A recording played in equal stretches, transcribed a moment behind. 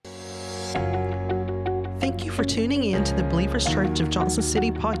Thank you for tuning in to the Believers Church of Johnson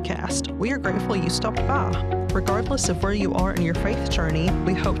City podcast. We are grateful you stopped by. Regardless of where you are in your faith journey,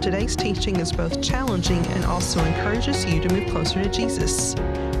 we hope today's teaching is both challenging and also encourages you to move closer to Jesus.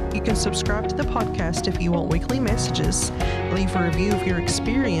 You can subscribe to the podcast if you want weekly messages, leave a review of your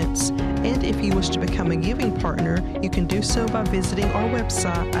experience, and if you wish to become a giving partner, you can do so by visiting our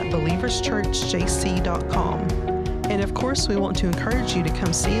website at believerschurchjc.com. And of course, we want to encourage you to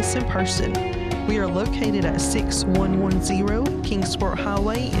come see us in person. We are located at 6110 Kingsport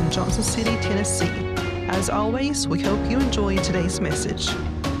Highway in Johnson City, Tennessee. As always, we hope you enjoy today's message.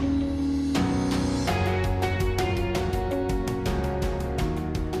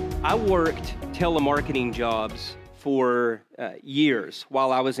 I worked telemarketing jobs for years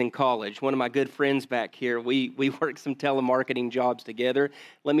while I was in college. One of my good friends back here, we worked some telemarketing jobs together.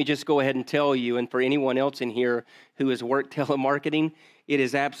 Let me just go ahead and tell you, and for anyone else in here who has worked telemarketing, it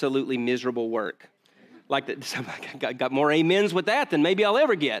is absolutely miserable work. Like that, got more amens with that than maybe I'll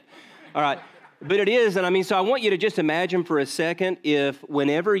ever get. All right, but it is, and I mean, so I want you to just imagine for a second if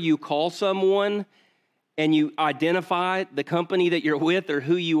whenever you call someone and you identify the company that you're with or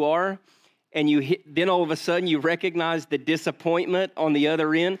who you are, and then all of a sudden you recognize the disappointment on the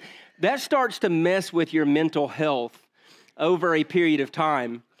other end, that starts to mess with your mental health over a period of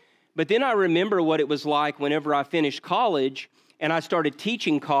time. But then I remember what it was like whenever I finished college and I started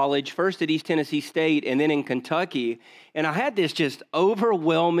teaching college, first at East Tennessee State and then in Kentucky. And I had this just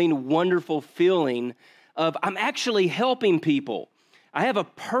overwhelming, wonderful feeling of I'm actually helping people. I have a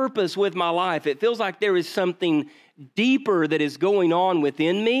purpose with my life. It feels like there is something deeper that is going on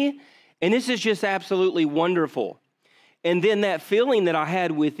within me. And this is just absolutely wonderful. And then that feeling that I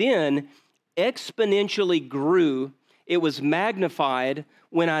had within exponentially grew. It was magnified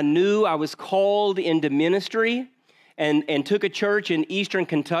when I knew I was called into ministry and took a church in Eastern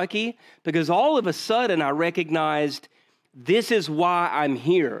Kentucky, because all of a sudden I recognized this is why I'm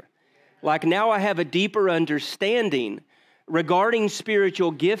here. Like now I have a deeper understanding regarding spiritual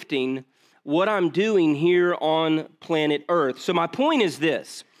gifting, what I'm doing here on planet Earth. So my point is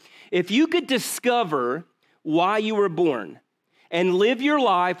this: if you could discover why you were born and live your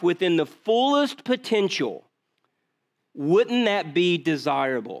life within the fullest potential, wouldn't that be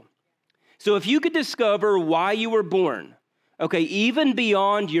desirable? So if you could discover why you were born, okay, even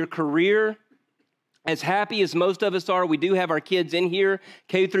beyond your career, as happy as most of us are, we do have our kids in here,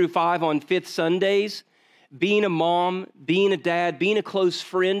 K through 5 on fifth Sundays, being a mom, being a dad, being a close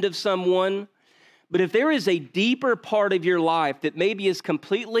friend of someone. But if there is a deeper part of your life that maybe is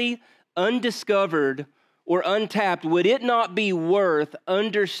completely undiscovered or untapped, would it not be worth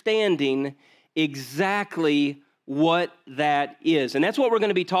understanding exactly what that is? And that's what we're going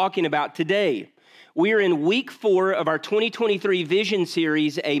to be talking about today. We are in week 4 of our 2023 vision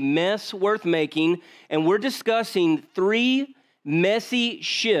series, A Mess Worth Making, and we're discussing 3 messy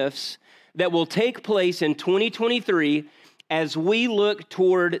shifts that will take place in 2023 as we look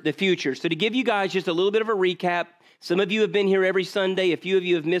toward the future. So to give you guys just a little bit of a recap, some of you have been here every Sunday. A few of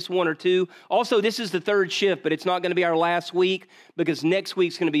you have missed 1 or 2. Also, this is the 3rd shift, but it's not going to be our last week because next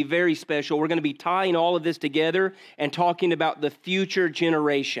week's going to be very special. We're going to be tying all of this together and talking about the future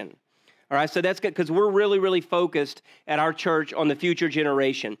generation. All right, so that's good because we're really, really focused at our church on the future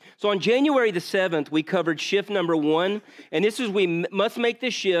generation. So on January the 7th, we covered shift number 1, and this is we must make the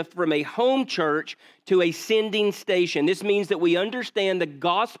shift from a home church to a sending station. This means that we understand the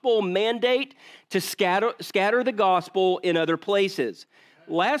gospel mandate to scatter the gospel in other places.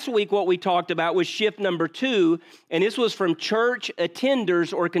 Last week, what we talked about was shift number 2, and this was from church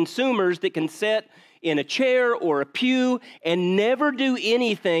attenders or consumers that can sit in a chair or a pew and never do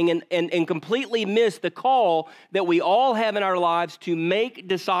anything and completely miss the call that we all have in our lives to make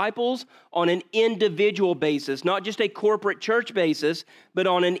disciples on an individual basis, not just a corporate church basis, but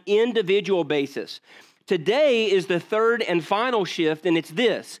on an individual basis. Today is the 3rd and final shift, and it's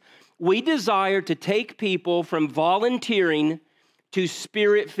this: we desire to take people from volunteering to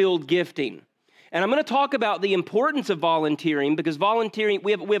spirit-filled gifting. And I'm going to talk about the importance of volunteering, because volunteering,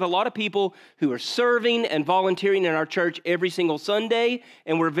 we have a lot of people who are serving and volunteering in our church every single Sunday,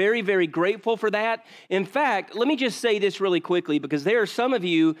 and we're very, very grateful for that. In fact, let me just say this really quickly, because there are some of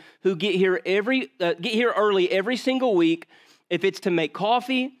you who get here early every single week, if it's to make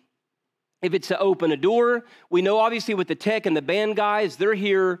coffee, if it's to open a door. We know obviously with the tech and the band guys, they're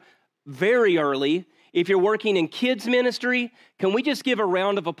here very early. If you're working in kids ministry, can we just give a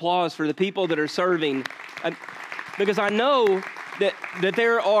round of applause for the people that are serving? Because I know that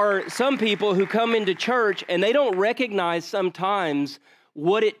there are some people who come into church and they don't recognize sometimes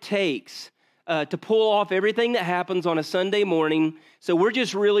what it takes to pull off everything that happens on a Sunday morning. So we're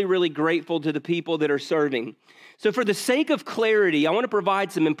just really, really grateful to the people that are serving. So for the sake of clarity, I want to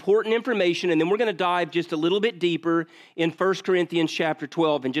provide some important information, and then we're going to dive just a little bit deeper in 1 Corinthians chapter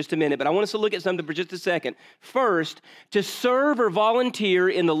 12 in just a minute. But I want us to look at something for just a second. First, to serve or volunteer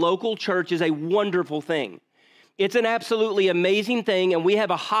in the local church is a wonderful thing. It's an absolutely amazing thing, and we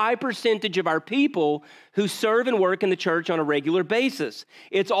have a high percentage of our people who serve and work in the church on a regular basis.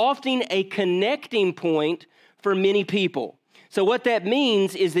 It's often a connecting point for many people. So what that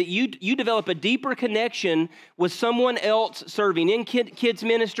means is that you develop a deeper connection with someone else serving in kids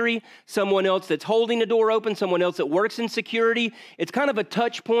ministry, someone else that's holding the door open, someone else that works in security. It's kind of a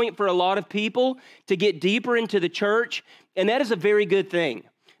touch point for a lot of people to get deeper into the church, and that is a very good thing.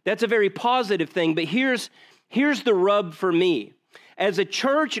 That's a very positive thing, but here's the rub for me. As a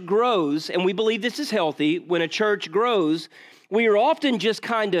church grows, and we believe this is healthy, when a church grows, we are often just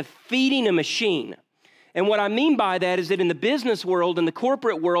kind of feeding a machine. And what I mean by that is that in the business world, in the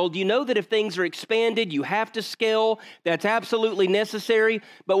corporate world, you know that if things are expanded, you have to scale. That's absolutely necessary.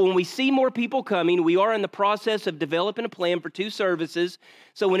 But when we see more people coming, we are in the process of developing a plan for 2 services.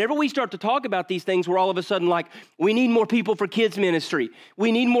 So whenever we start to talk about these things, we're all of a sudden like, we need more people for kids ministry.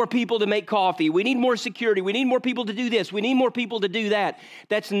 We need more people to make coffee. We need more security. We need more people to do this. We need more people to do that.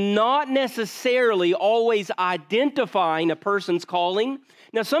 That's not necessarily always identifying a person's calling.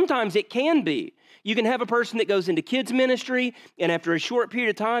 Now, sometimes it can be. You can have a person that goes into kids ministry, and after a short period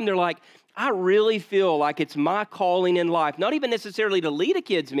of time, they're like, I really feel like it's my calling in life, not even necessarily to lead a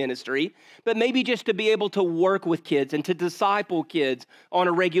kids ministry, but maybe just to be able to work with kids and to disciple kids on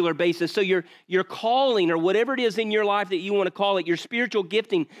a regular basis. So your calling, or whatever it is in your life that you want to call it, your spiritual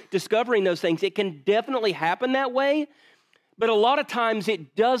gifting, discovering those things, it can definitely happen that way, but a lot of times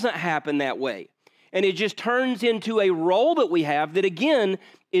it doesn't happen that way. And it just turns into a role that we have that, again,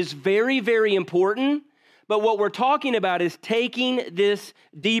 is very, very important. But what we're talking about is taking this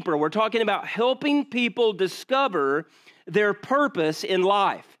deeper. We're talking about helping people discover their purpose in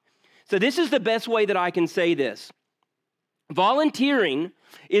life. So this is the best way that I can say this. Volunteering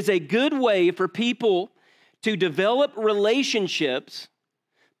is a good way for people to develop relationships,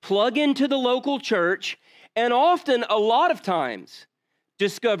 plug into the local church, and often, a lot of times,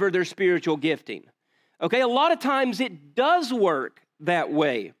 discover their spiritual gifting. Okay, a lot of times it does work that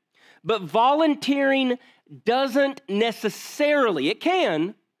way, but volunteering doesn't necessarily, it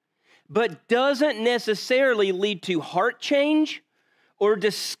can, but doesn't necessarily lead to heart change or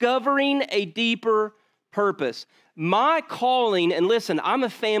discovering a deeper purpose. My calling, and listen, I'm a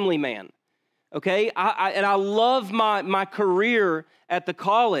family man, okay? I love my career at the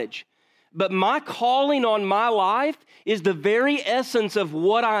college, but my calling on my life is the very essence of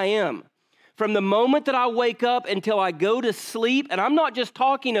what I am. From the moment that I wake up until I go to sleep, and I'm not just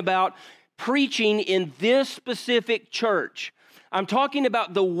talking about preaching in this specific church. I'm talking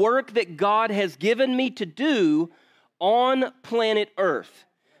about the work that God has given me to do on planet Earth,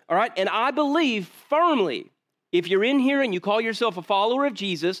 all right? And I believe firmly, if you're in here and you call yourself a follower of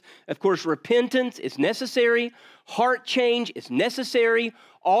Jesus, of course, repentance is necessary, heart change is necessary.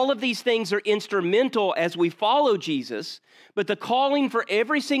 All of these things are instrumental as we follow Jesus, but the calling for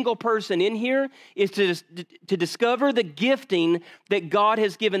every single person in here is to discover the gifting that God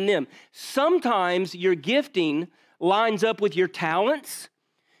has given them. Sometimes your gifting lines up with your talents.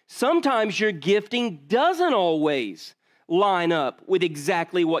 Sometimes your gifting doesn't always line up with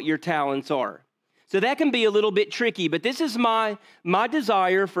exactly what your talents are. So that can be a little bit tricky, but this is my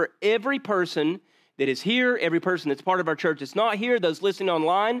desire for every person that is here, every person that's part of our church that's not here, those listening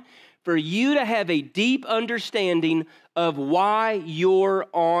online, for you to have a deep understanding of why you're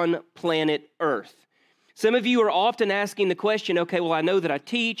on planet Earth. Some of you are often asking the question, okay, well, I know that I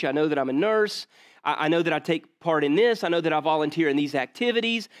teach, I know that I'm a nurse, I know that I take part in this, I know that I volunteer in these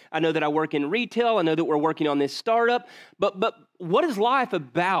activities, I know that I work in retail, I know that we're working on this startup, but what is life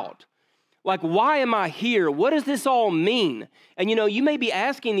about? Like, why am I here? What does this all mean? And you may be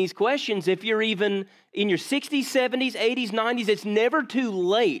asking these questions if you're even in your 60s, 70s, 80s, 90s. It's never too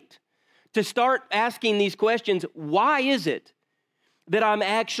late to start asking these questions. Why is it that I'm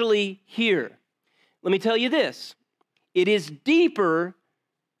actually here? Let me tell you this. It is deeper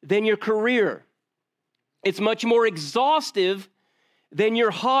than your career. It's much more exhaustive than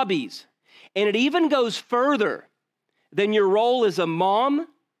your hobbies. And it even goes further than your role as a mom,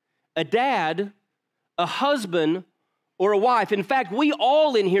 a dad, a husband, or a wife. In fact, we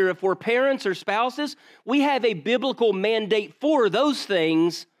all in here, if we're parents or spouses, we have a biblical mandate for those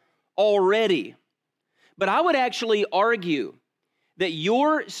things already. But I would actually argue that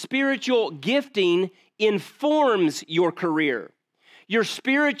your spiritual gifting informs your career. Your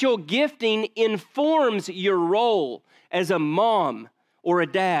spiritual gifting informs your role as a mom or a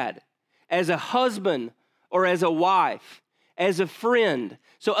dad, as a husband or as a wife, as a friend.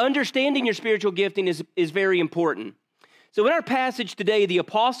 So understanding your spiritual gifting is very important. So in our passage today, the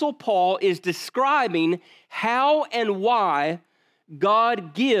Apostle Paul is describing how and why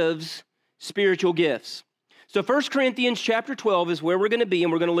God gives spiritual gifts. So 1 Corinthians chapter 12 is where we're going to be,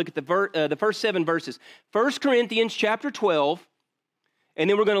 and we're going to look at the first 7 verses. 1 Corinthians chapter 12, and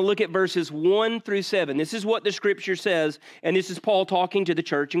then we're going to look at verses 1 through 7. This is what the Scripture says, and this is Paul talking to the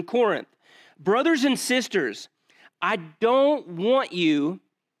church in Corinth. Brothers and sisters, I don't want you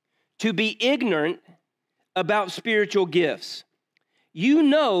to be ignorant about spiritual gifts. You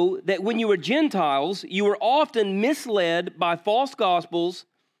know that when you were Gentiles, you were often misled by false gods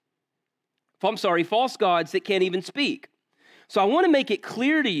that can't even speak. So I want to make it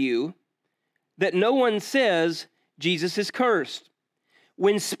clear to you that no one says Jesus is cursed.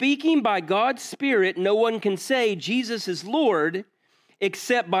 When speaking by God's Spirit, no one can say Jesus is Lord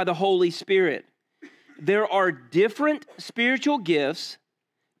except by the Holy Spirit. There are different spiritual gifts,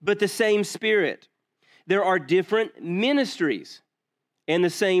 but the same Spirit. There are different ministries and the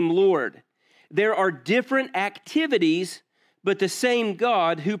same Lord. There are different activities, but the same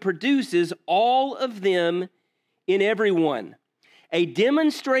God who produces all of them in everyone. A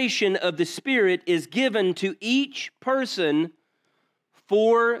demonstration of the Spirit is given to each person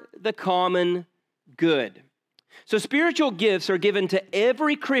for the common good. So spiritual gifts are given to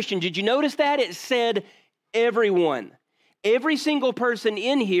every Christian. Did you notice that? It said everyone. Every single person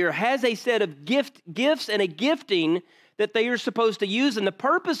in here has a set of gifts and a gifting that they are supposed to use. And the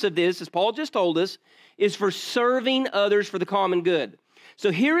purpose of this, as Paul just told us, is for serving others for the common good. So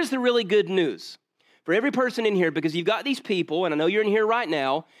here is the really good news for every person in here, because you've got these people, and I know you're in here right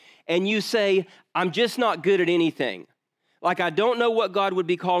now, and you say, I'm just not good at anything. Like, I don't know what God would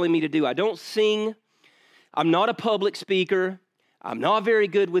be calling me to do. I don't sing. I'm not a public speaker. I'm not very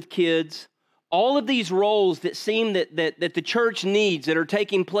good with kids. All of these roles that seem that the church needs that are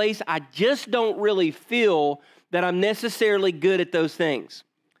taking place, I just don't really feel that I'm necessarily good at those things.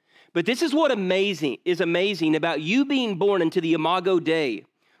 But this is what is amazing about you being born into the Imago Dei,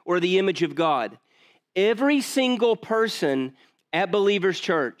 or the image of God. Every single person at Believers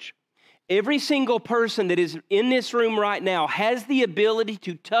Church, every single person that is in this room right now has the ability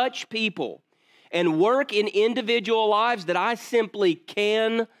to touch people and work in individual lives that I simply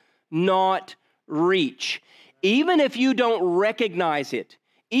cannot reach. Even if you don't recognize it,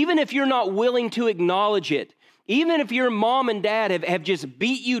 even if you're not willing to acknowledge it, even if your mom and dad have just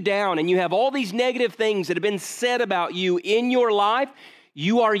beat you down and you have all these negative things that have been said about you in your life,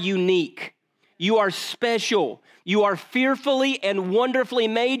 you are unique. You are special. You are fearfully and wonderfully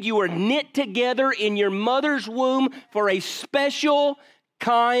made. You are knit together in your mother's womb for a special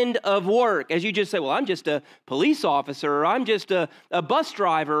kind of work. As you just say, well, I'm just a police officer, or I'm just a bus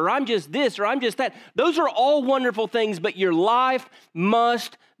driver, or I'm just this, or I'm just that. Those are all wonderful things, but your life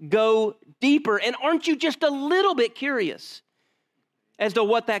must go deeper. And aren't you just a little bit curious as to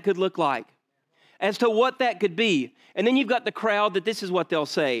what that could look like, as to what that could be? And then you've got the crowd that this is what they'll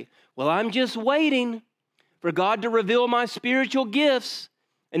say. Well, I'm just waiting for God to reveal my spiritual gifts.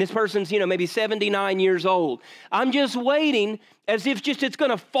 And this person's, maybe 79 years old. I'm just waiting as if it's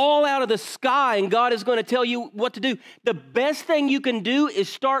going to fall out of the sky and God is going to tell you what to do. The best thing you can do is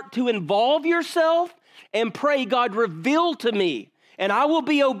start to involve yourself and pray, God, reveal to me. And I will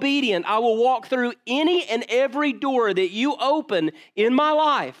be obedient. I will walk through any and every door that you open in my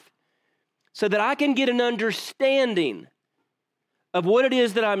life so that I can get an understanding of what it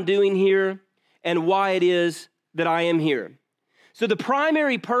is that I'm doing here and why it is that I am here. So the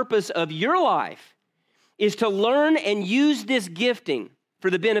primary purpose of your life is to learn and use this gifting for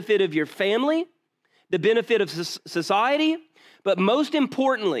the benefit of your family, the benefit of society, but most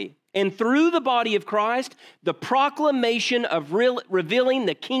importantly, and through the body of Christ, the proclamation of revealing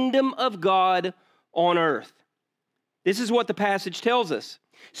the kingdom of God on earth. This is what the passage tells us.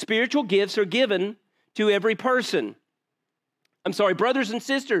 Spiritual gifts are given to every person. Brothers and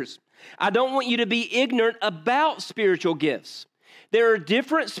sisters, I don't want you to be ignorant about spiritual gifts. There are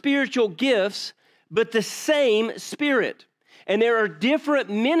different spiritual gifts, but the same Spirit. And there are different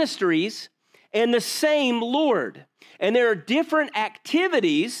ministries and the same Lord. And there are different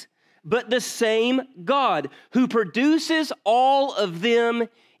activities, but the same God who produces all of them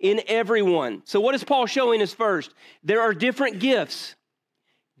in everyone. So what is Paul showing us first? There are different gifts,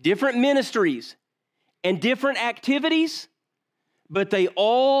 different ministries, and different activities, but they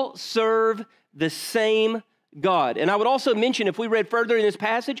all serve the same God. And I would also mention, if we read further in this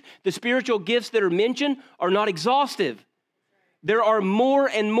passage, the spiritual gifts that are mentioned are not exhaustive. There are more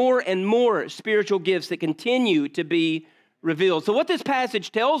and more and more spiritual gifts that continue to be revealed. So what this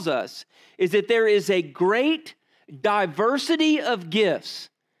passage tells us is that there is a great diversity of gifts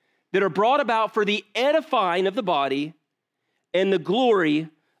that are brought about for the edifying of the body and the glory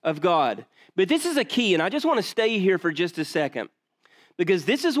of God. But this is a key, and I just want to stay here for just a second, because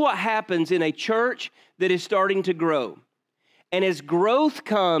this is what happens in a church that is starting to grow. And as growth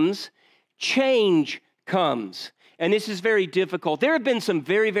comes, change comes. And this is very difficult. There have been some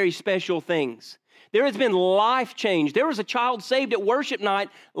very, very special things. There has been life change. There was a child saved at worship night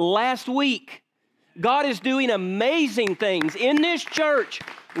last week. God is doing amazing things in this church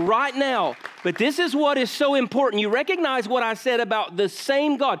right now. But this is what is so important. You recognize what I said about the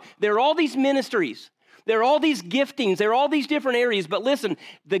same God. There are all these ministries. There are all these giftings. There are all these different areas. But listen,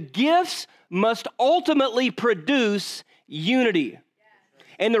 the gifts must ultimately produce unity.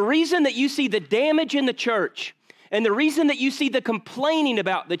 And the reason that you see the damage in the church, and the reason that you see the complaining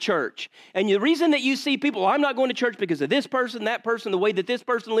about the church, and the reason that you see people, I'm not going to church because of this person, that person, the way that this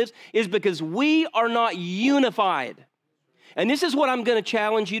person lives, is because we are not unified. And this is what I'm going to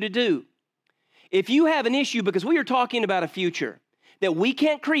challenge you to do. If you have an issue, because we are talking about a future that we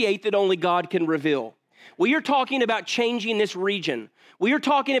can't create, that only God can reveal. We are talking about changing this region. We are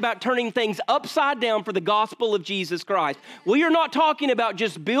talking about turning things upside down for the gospel of Jesus Christ. We are not talking about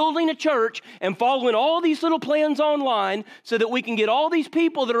just building a church and following all these little plans online so that we can get all these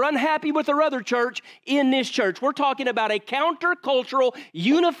people that are unhappy with their other church in this church. We're talking about a countercultural,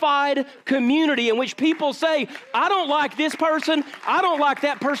 unified community in which people say, I don't like this person, I don't like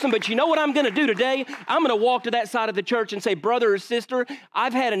that person, but you know what I'm going to do today? I'm going to walk to that side of the church and say, brother or sister,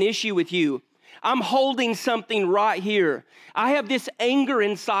 I've had an issue with you. I'm holding something right here. I have this anger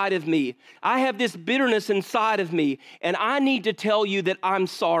inside of me. I have this bitterness inside of me, and I need to tell you that I'm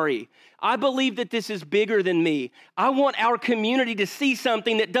sorry. I believe that this is bigger than me. I want our community to see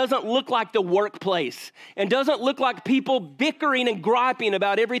something that doesn't look like the workplace and doesn't look like people bickering and griping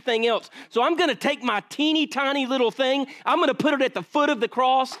about everything else. So I'm going to take my teeny tiny little thing, I'm going to put it at the foot of the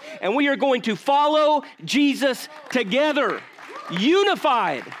cross, and we are going to follow Jesus together,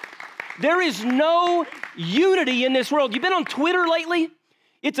 unified. There is no unity in this world. You've been on Twitter lately?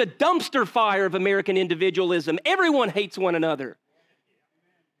 It's a dumpster fire of American individualism. Everyone hates one another.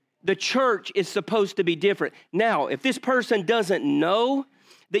 The church is supposed to be different. Now, if this person doesn't know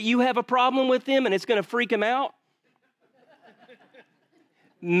that you have a problem with them and it's going to freak them out,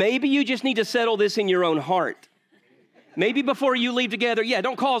 maybe you just need to settle this in your own heart. Maybe before you leave together,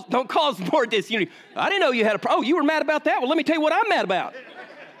 don't cause more disunity. I didn't know you had a problem. Oh, you were mad about that? Well, let me tell you what I'm mad about.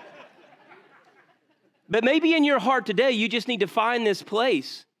 But maybe in your heart today, you just need to find this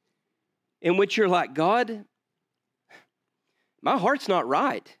place in which you're like, God, my heart's not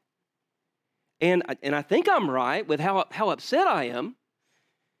right. And I think I'm right with how upset I am.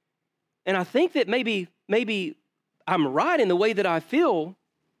 And I think that maybe I'm right in the way that I feel.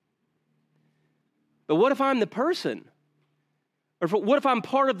 But what if I'm the person? Or what if I'm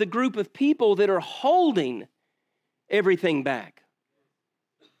part of the group of people that are holding everything back?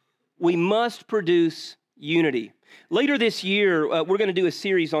 We must produce unity. Later this year, we're going to do a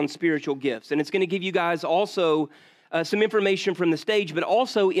series on spiritual gifts, and it's going to give you guys also some information from the stage, but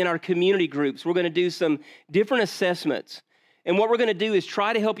also in our community groups. We're going to do some different assessments. And what we're going to do is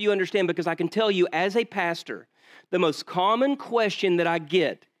try to help you understand, because I can tell you as a pastor, the most common question that I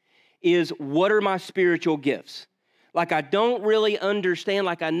get is, what are my spiritual gifts? Like, I don't really understand,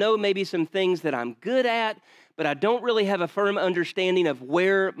 like I know maybe some things that I'm good at, but I don't really have a firm understanding of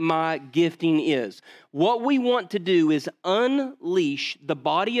where my gifting is. What we want to do is unleash the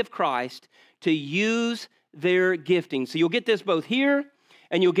body of Christ to use their gifting. So you'll get this both here,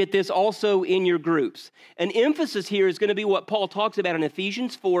 and you'll get this also in your groups. An emphasis here is going to be what Paul talks about in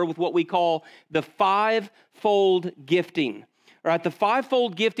Ephesians 4 with what we call the fivefold gifting. All right, the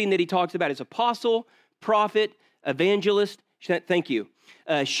fivefold gifting that he talks about is apostle, prophet, evangelist,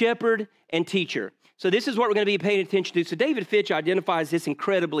 shepherd, and teacher. So this is what we're going to be paying attention to. So David Fitch identifies this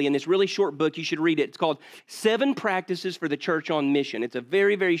incredibly in this really short book. You should read it. It's called 7 Practices for the Church on Mission. It's a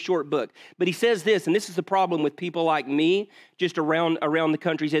very, very short book. But he says this, and this is the problem with people like me just around the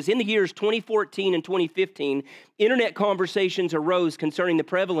country. He says, in the years 2014 and 2015, internet conversations arose concerning the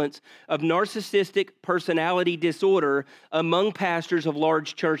prevalence of narcissistic personality disorder among pastors of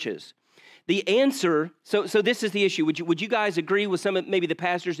large churches. The answer, so this is the issue. Would you guys agree with some of maybe the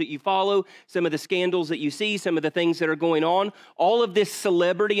pastors that you follow, some of the scandals that you see, some of the things that are going on? All of this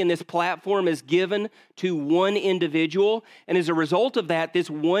celebrity and this platform is given to one individual. And as a result of that,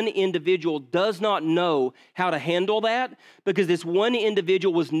 this one individual does not know how to handle that, because this one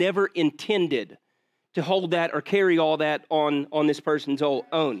individual was never intended to hold that or carry all that on this person's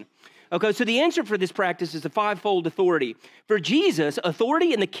own. Okay, so the answer for this practice is the fivefold authority. For Jesus,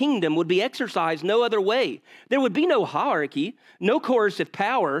 authority in the kingdom would be exercised no other way. There would be no hierarchy, no coercive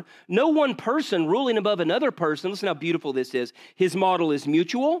power, no one person ruling above another person. Listen how beautiful this is. His model is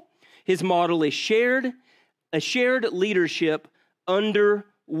mutual. His model is a shared leadership under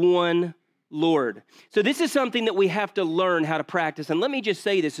one Lord. So this is something that we have to learn how to practice. And let me just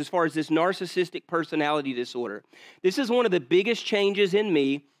say this as far as this narcissistic personality disorder. This is one of the biggest changes in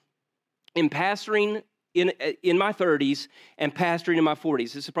me in pastoring in my 30s and pastoring in my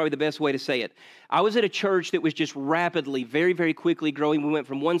 40s. This is probably the best way to say it. I was at a church that was just rapidly, very, very quickly growing. We went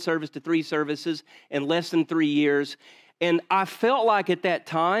from 1 service to 3 services in less than 3 years. And I felt like at that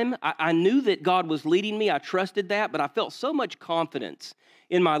time, I knew that God was leading me. I trusted that, but I felt so much confidence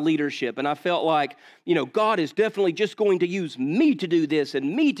in my leadership. And I felt like, God is definitely just going to use me to do this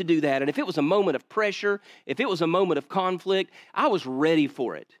and me to do that. And if it was a moment of pressure, if it was a moment of conflict, I was ready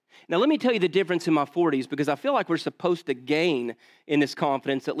for it. Now, let me tell you the difference in my 40s, because I feel like we're supposed to gain in this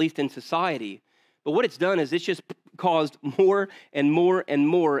confidence, at least in society. But what it's done is it's just caused more and more and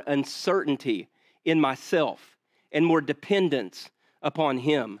more uncertainty in myself and more dependence upon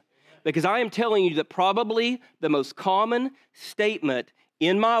Him. Because I am telling you that probably the most common statement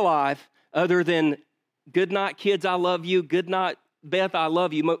in my life, other than good night, kids, I love you, good night, Beth, I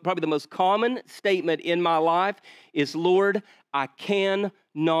love you, probably the most common statement in my life is, Lord, I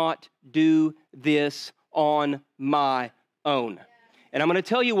cannot do this on my own. And I'm going to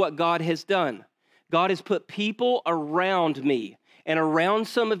tell you what God has done. God has put people around me and around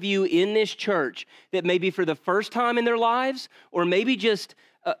some of you in this church that maybe for the first time in their lives, or maybe just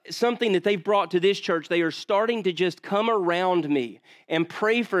something that they've brought to this church, they are starting to just come around me and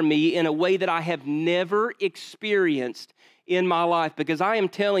pray for me in a way that I have never experienced in my life. Because I am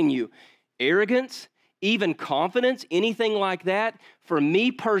telling you, arrogance, even confidence, anything like that, for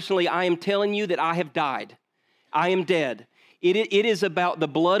me personally, I am telling you that I have died. I am dead. It is about the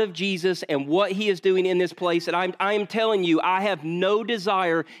blood of Jesus and what He is doing in this place. And I am telling you, I have no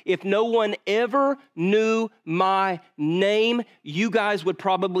desire. If no one ever knew my name, you guys would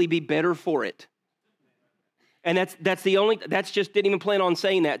probably be better for it. And that's just, didn't even plan on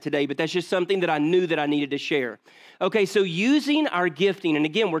saying that today, but that's just something that I knew that I needed to share. Okay, so using our gifting, and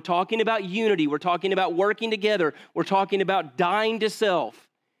again, we're talking about unity, we're talking about working together, we're talking about dying to self.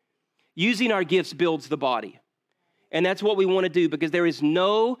 Using our gifts builds the body. And that's what we want to do, because there is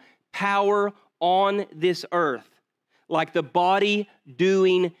no power on this earth like the body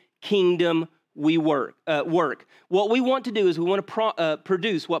doing kingdom work. What we want to do is we want to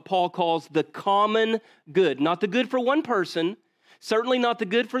produce what Paul calls the common good. Not the good for one person, certainly not the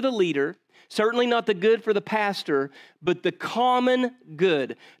good for the leader, certainly not the good for the pastor, but the common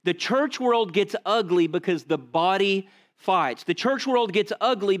good. The church world gets ugly because the body fights. The church world gets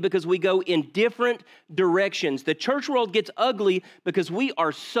ugly because we go in different directions. The church world gets ugly because we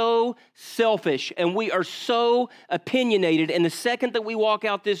are so selfish and we are so opinionated. And the second that we walk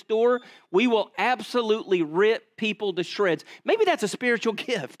out this door, we will absolutely rip people to shreds. Maybe that's a spiritual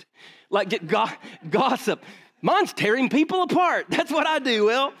gift, like gossip. Mine's tearing people apart. That's what I do.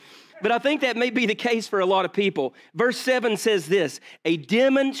 Well, but I think that may be the case for a lot of people. Verse 7 says this, a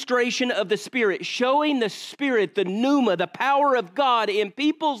demonstration of the Spirit, showing the Spirit, the pneuma, the power of God in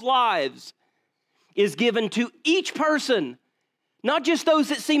people's lives is given to each person, not just those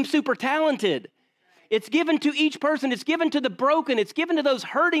that seem super talented. It's given to each person. It's given to the broken. It's given to those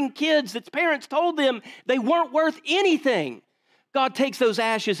hurting kids that parents told them they weren't worth anything. God takes those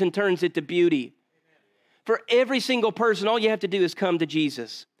ashes and turns it to beauty. For every single person, all you have to do is come to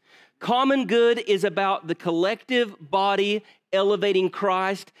Jesus. Common good is about the collective body elevating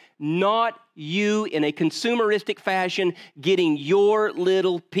Christ, not you in a consumeristic fashion getting your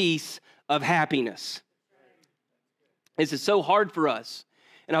little piece of happiness. This is so hard for us.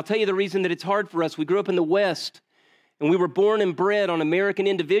 And I'll tell you the reason that it's hard for us. We grew up in the West, and we were born and bred on American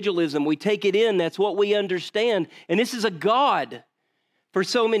individualism. We take it in. That's what we understand. And this is a God for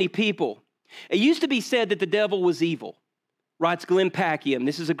so many people. It used to be said that the devil was evil. Writes Glenn Packiam.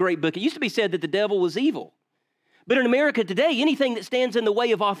 This is a great book. It used to be said that the devil was evil. But in America today, anything that stands in the way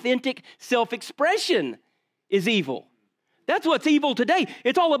of authentic self-expression is evil. That's what's evil today.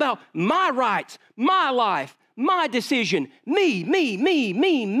 It's all about my rights, my life, my decision, me.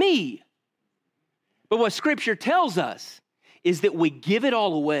 But what Scripture tells us is that we give it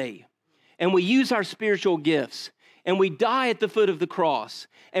all away and we use our spiritual gifts and we die at the foot of the cross,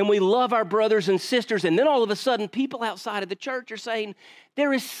 and we love our brothers and sisters, and then all of a sudden, people outside of the church are saying,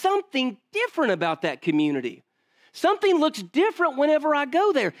 there is something different about that community. Something looks different whenever I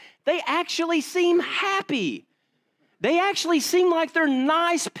go there. They actually seem happy. They actually seem like they're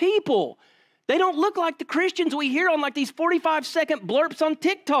nice people. They don't look like the Christians we hear on like these 45-second blurps on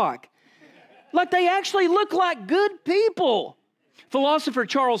TikTok. Like they actually look like good people. Philosopher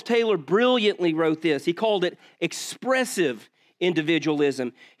Charles Taylor brilliantly wrote this. He called it expressive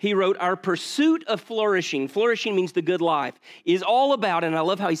individualism. He wrote, our pursuit of flourishing means the good life, is all about, and I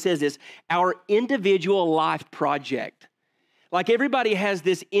love how he says this, our individual life project. Like everybody has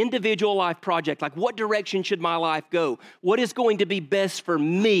this individual life project, like what direction should my life go? What is going to be best for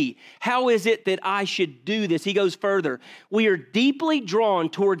me? How is it that I should do this? He goes further. We are deeply drawn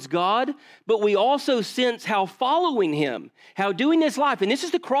towards God, but we also sense how following Him, how doing this life, and this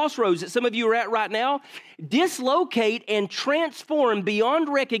is the crossroads that some of you are at right now, dislocate and transform beyond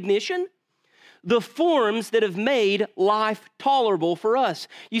recognition the forms that have made life tolerable for us.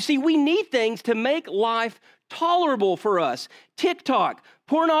 You see, we need things to make life tolerable for us. TikTok,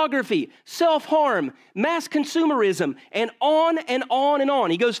 pornography, self-harm, mass consumerism, and on and on and on.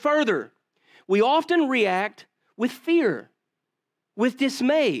 He goes further. We often react with fear, with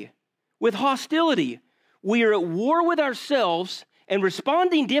dismay, with hostility. We are at war with ourselves and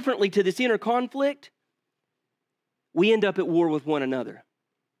responding differently to this inner conflict, we end up at war with one another.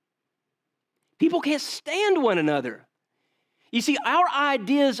 People can't stand one another. You see, our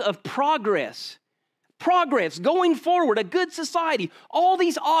ideas of progress, going forward, a good society, all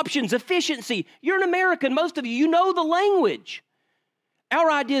these options, efficiency. You're an American, most of you, you know the language.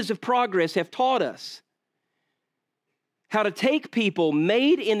 Our ideas of progress have taught us how to take people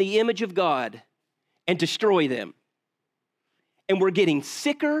made in the image of God and destroy them. And we're getting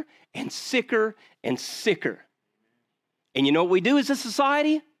sicker and sicker and sicker. And you know what we do as a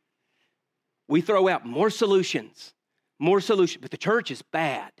society? We throw out more solutions. But the church is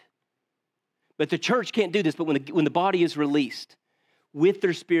bad. But the church can't do this. But when the body is released with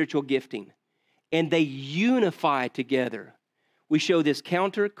their spiritual gifting and they unify together, we show this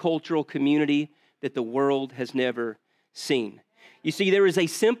countercultural community that the world has never seen. You see, there is a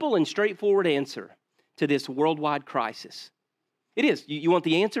simple and straightforward answer to this worldwide crisis. It is. You want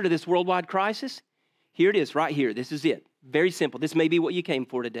the answer to this worldwide crisis? Here it is, right here. This is it. Very simple. This may be what you came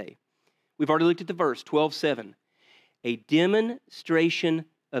for today. We've already looked at the verse, 12:7. A demonstration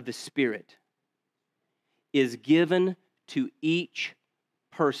of the Spirit is given to each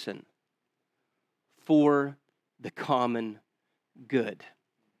person for the common good.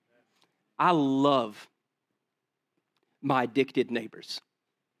 I love my addicted neighbors.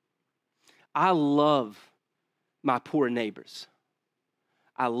 I love my poor neighbors.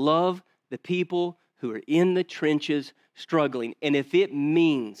 I love the people who are in the trenches struggling. And if it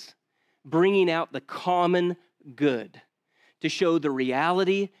means bringing out the common good to show the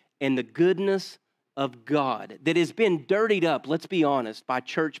reality and the goodness of God that has been dirtied up, let's be honest, by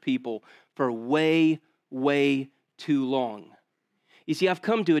church people for way, way too long. You see, I've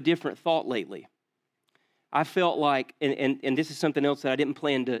come to a different thought lately. I felt like, and this is something else that I didn't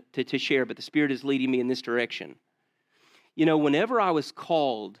plan to share, but the Spirit is leading me in this direction. You know, whenever I was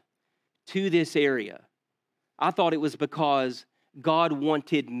called to this area, I thought it was because God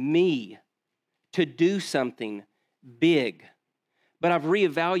wanted me to do something big. But I've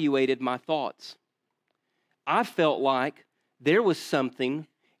reevaluated my thoughts. I felt like there was something,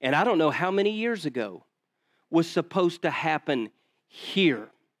 and I don't know how many years ago, was supposed to happen here.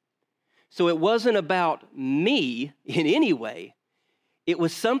 So it wasn't about me in any way. It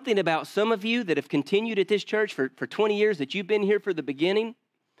was something about some of you that have continued at this church for 20 years, that you've been here for the beginning.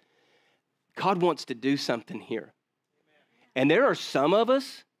 God wants to do something here. And there are some of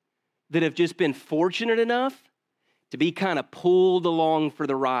us that have just been fortunate enough to be kind of pulled along for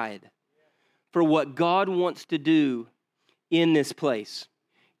the ride for what God wants to do in this place.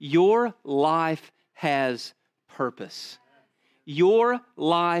 Your life has purpose. Your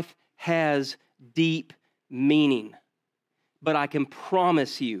life has deep meaning. But I can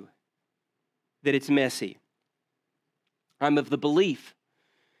promise you that it's messy. I'm of the belief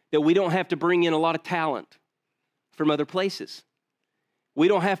that we don't have to bring in a lot of talent from other places. We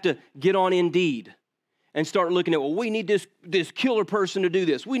don't have to get on Indeed and start looking at, well, we need this killer person to do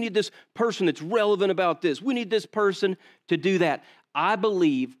this. We need this person that's relevant about this. We need this person to do that. I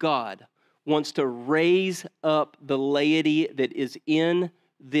believe God wants to raise up the laity that is in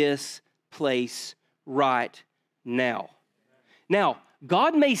this place right now. Now,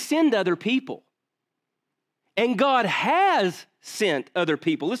 God may send other people, and God has sent other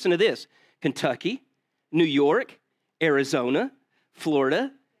people. Listen to this: Kentucky, New York, Arizona,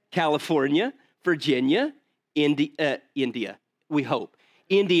 Florida, California, Virginia, India, we hope,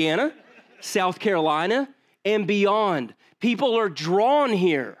 Indiana, South Carolina, and beyond. People are drawn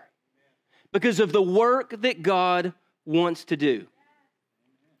here because of the work that God wants to do.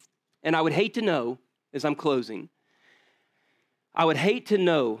 And I would hate to know, as I'm closing, I would hate to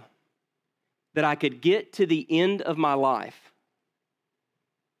know that I could get to the end of my life,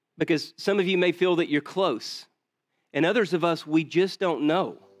 because some of you may feel that you're close, and others of us, we just don't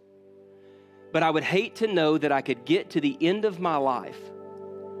know. But I would hate to know that I could get to the end of my life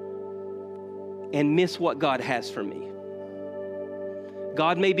and miss what God has for me.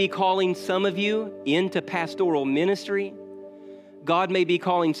 God may be calling some of you into pastoral ministry. God may be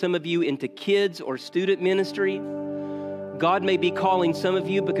calling some of you into kids or student ministry. God may be calling some of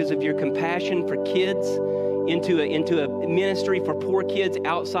you, because of your compassion for kids, into a ministry for poor kids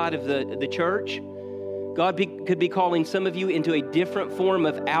outside of the church. God could be calling some of you into a different form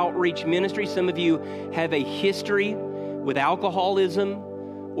of outreach ministry. Some of you have a history with alcoholism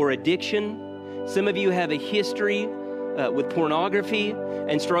or addiction. Some of you have a history with pornography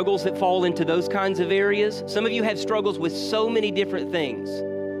and struggles that fall into those kinds of areas. Some of you have struggles with so many different things.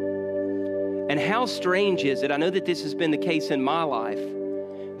 And how strange is it, I know that this has been the case in my life,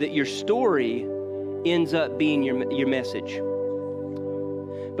 that your story ends up being your message.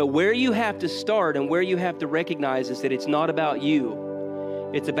 But where you have to start and where you have to recognize is that it's not about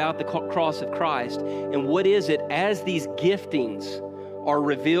you. It's about the cross of Christ. And what is it, as these giftings are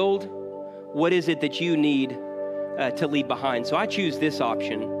revealed, what is it that you need to leave behind? So I choose this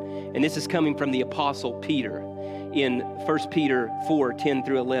option, and this is coming from the Apostle Peter in 1 Peter 4:10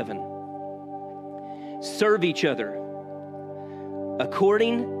 through 11. Serve each other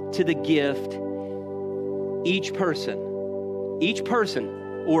according to the gift each person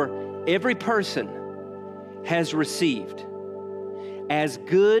or every person has received, as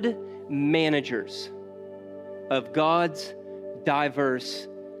good managers of God's diverse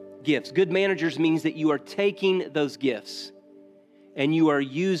gifts. Good managers means that you are taking those gifts and you are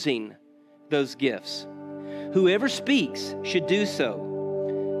using those gifts. Whoever speaks should do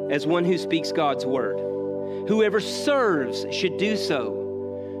so as one who speaks God's word. Whoever serves should do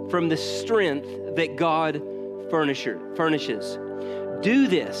so from the strength that God furnishes. Do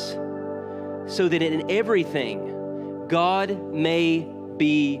this so that in everything God may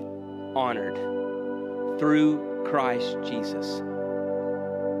be honored through Christ Jesus.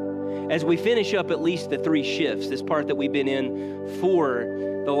 As we finish up at least the 3 shifts, this part that we've been in for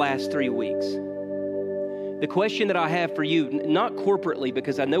the last 3 weeks, the question that I have for you, not corporately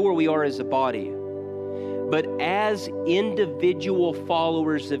because I know where we are as a body, but as individual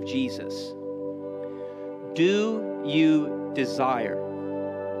followers of Jesus, do you desire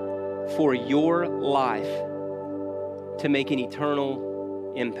for your life to make an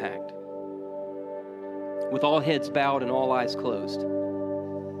eternal impact? With all heads bowed and all eyes closed.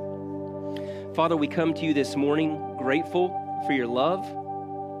 Father, we come to you this morning grateful for your love,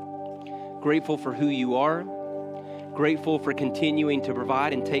 grateful for who you are, grateful for continuing to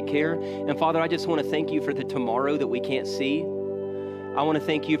provide and take care. And Father, I just want to thank you for the tomorrow that we can't see. I want to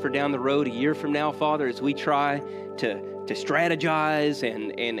thank you for down the road a year from now, Father, as we try to strategize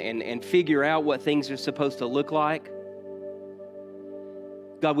and figure out what things are supposed to look like.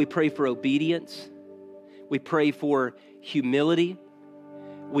 God, we pray for obedience. We pray for humility.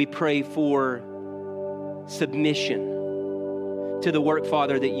 We pray for submission to the work,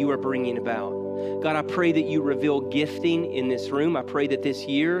 Father, that you are bringing about. God, I pray that you reveal gifting in this room. I pray that this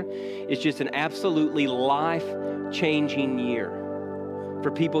year is just an absolutely life-changing year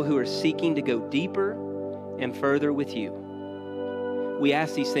for people who are seeking to go deeper and further with you. We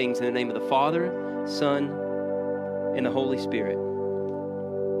ask these things in the name of the Father, Son, and the Holy Spirit.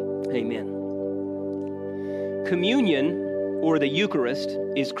 Amen. Communion, or the Eucharist,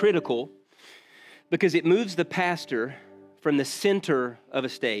 is critical because it moves the pastor from the center of a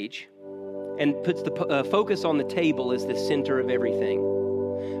stage and puts the focus on the table as the center of everything.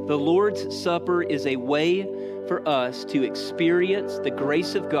 The Lord's Supper is a way for us to experience the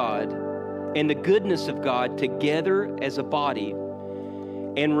grace of God and the goodness of God together as a body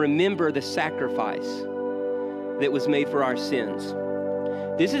and remember the sacrifice that was made for our sins.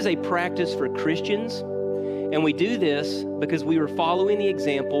 This is a practice for Christians, and we do this because we were following the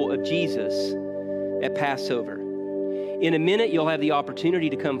example of Jesus at Passover. In a minute, you'll have the opportunity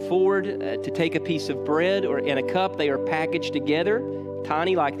to come forward to take a piece of bread and a cup. They are packaged together,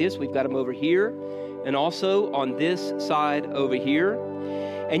 tiny like this. We've got them over here and also on this side over here.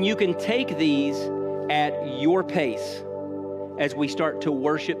 And you can take these at your pace as we start to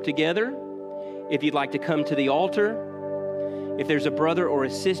worship together. If you'd like to come to the altar, If there's a brother or a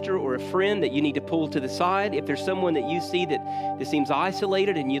sister or a friend that you need to pull to the side, if there's someone that you see that seems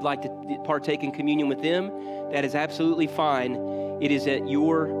isolated and you'd like to partake in communion with them, that is absolutely fine. It is at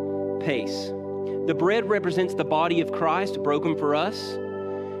your pace. The bread represents the body of Christ broken for us,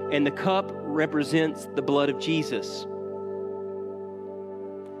 and the cup represents the blood of Jesus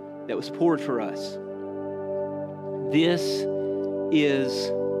that was poured for us. This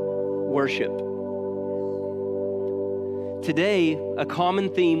is worship. Today, a common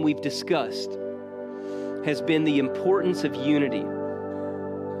theme we've discussed has been the importance of unity.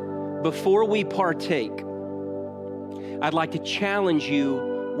 Before we partake, I'd like to challenge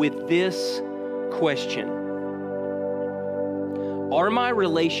you with this question. Are my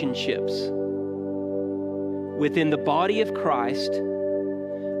relationships within the body of Christ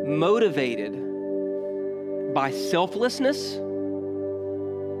motivated by selflessness?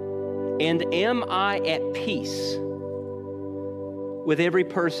 And am I at peace with every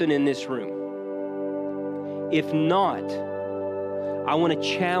person in this room? If not, I want to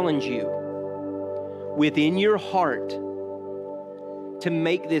challenge you within your heart to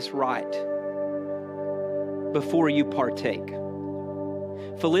make this right before you partake.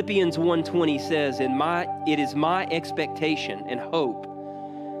 Philippians 1:20 says, it is my expectation and hope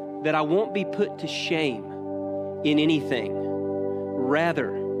that I won't be put to shame in anything.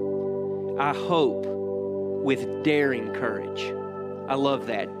 Rather, I hope with daring courage. I love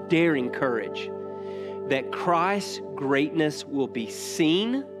that, daring courage, that Christ's greatness will be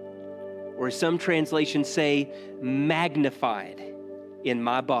seen, or some translations say magnified in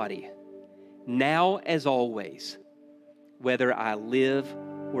my body, now as always, whether I live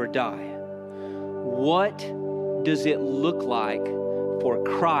or die. What does it look like for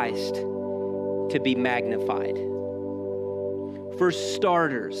Christ to be magnified? For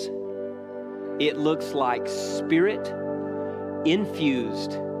starters, it looks like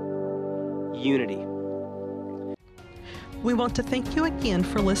Spirit-infused unity. We want to thank you again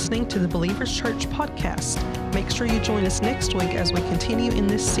for listening to the Believers Church podcast. Make sure you join us next week as we continue in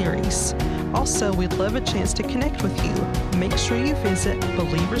this series. Also, we'd love a chance to connect with you. Make sure you visit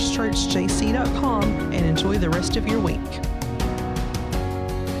believerschurchjc.com and enjoy the rest of your week.